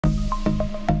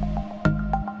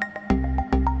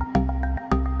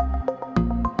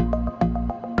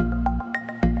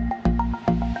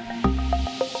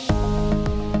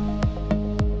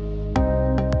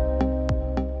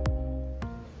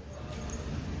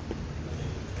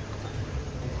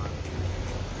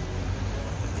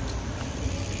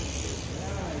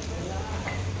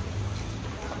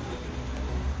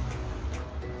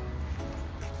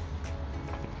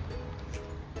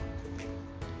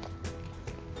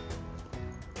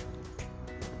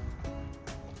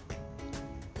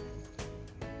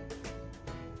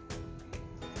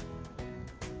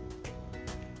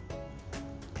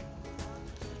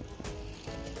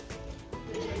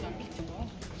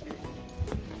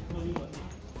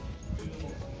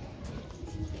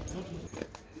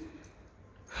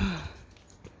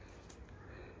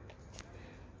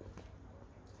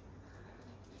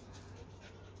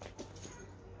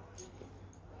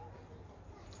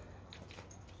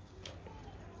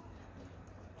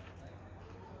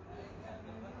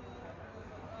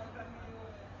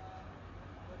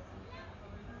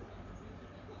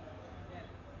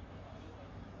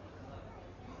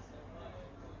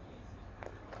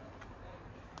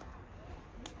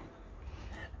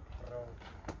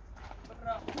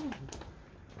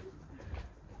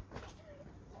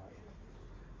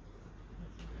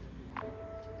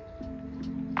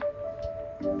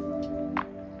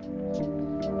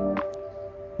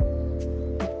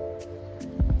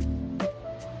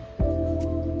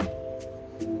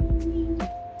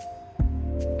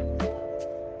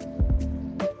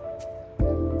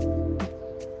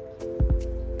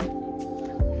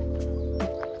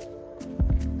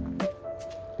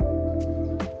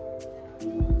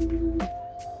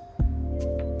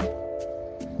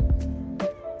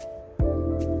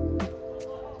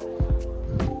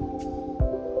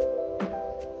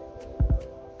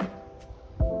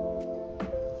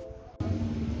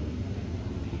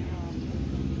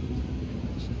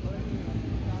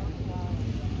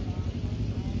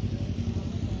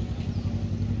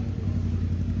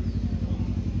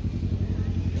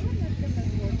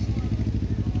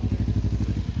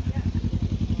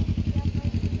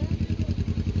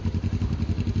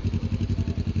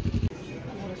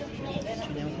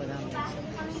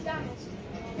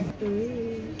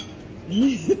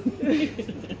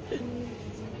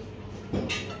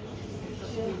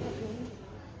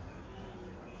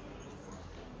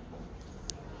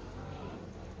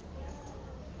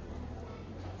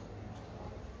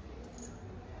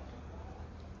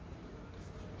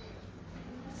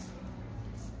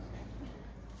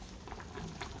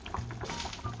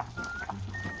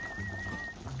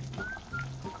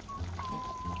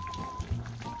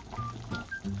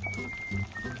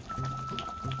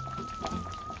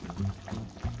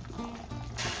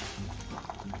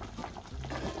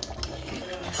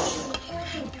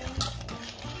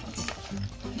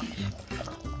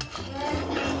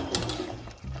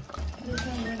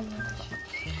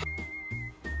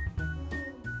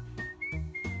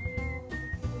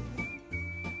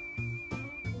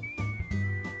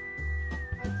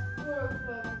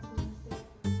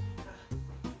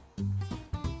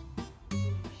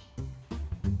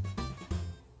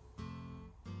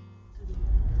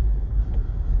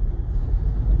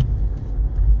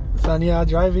Tanya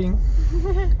driving.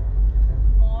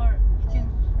 More. You can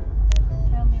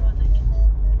tell me what I can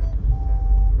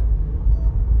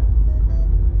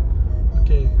do.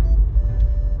 Okay.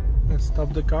 Let's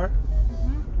stop the car.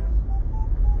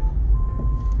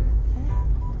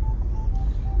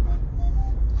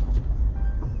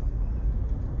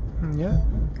 Yeah,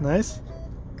 nice.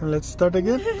 And let's start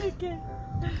again. Okay. Okay.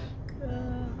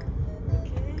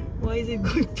 Why is it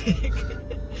going back?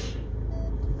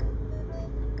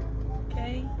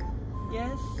 Okay.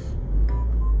 Yes.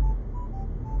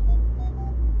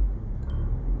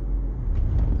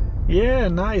 Yeah,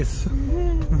 nice.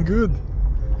 Good.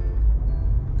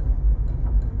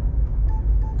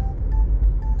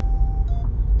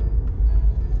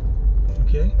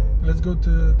 Okay, let's go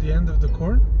to the end of the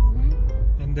corn.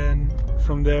 And then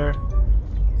from there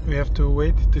we have to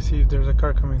wait to see if there's a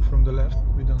car coming from the left.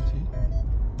 We don't see,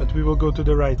 but we will go to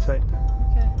the right side.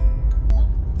 Okay.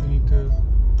 We need to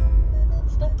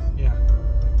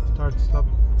Stop. stop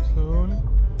slowly,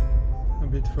 a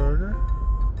bit further,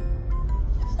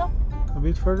 Stop. a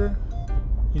bit further.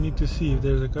 You need to see if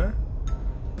there's a car.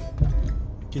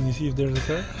 Can you see if there's a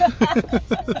car?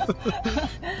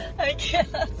 I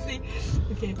cannot see.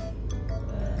 Okay.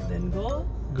 Then go.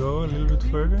 Go a little bit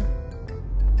further.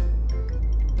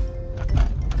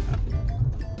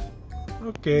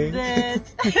 Okay. That.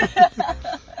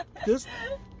 Just,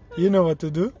 you know what to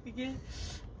do. Okay.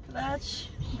 Clutch,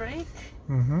 brake,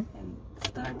 Mm-hmm. and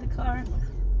start the car.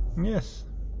 Yes.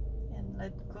 And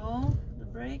let go the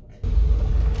brake.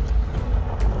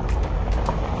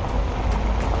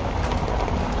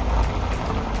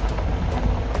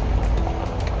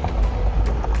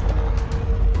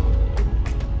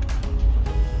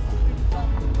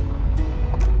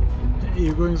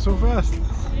 You're going so fast.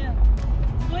 Yeah.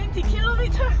 20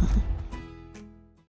 kilometers.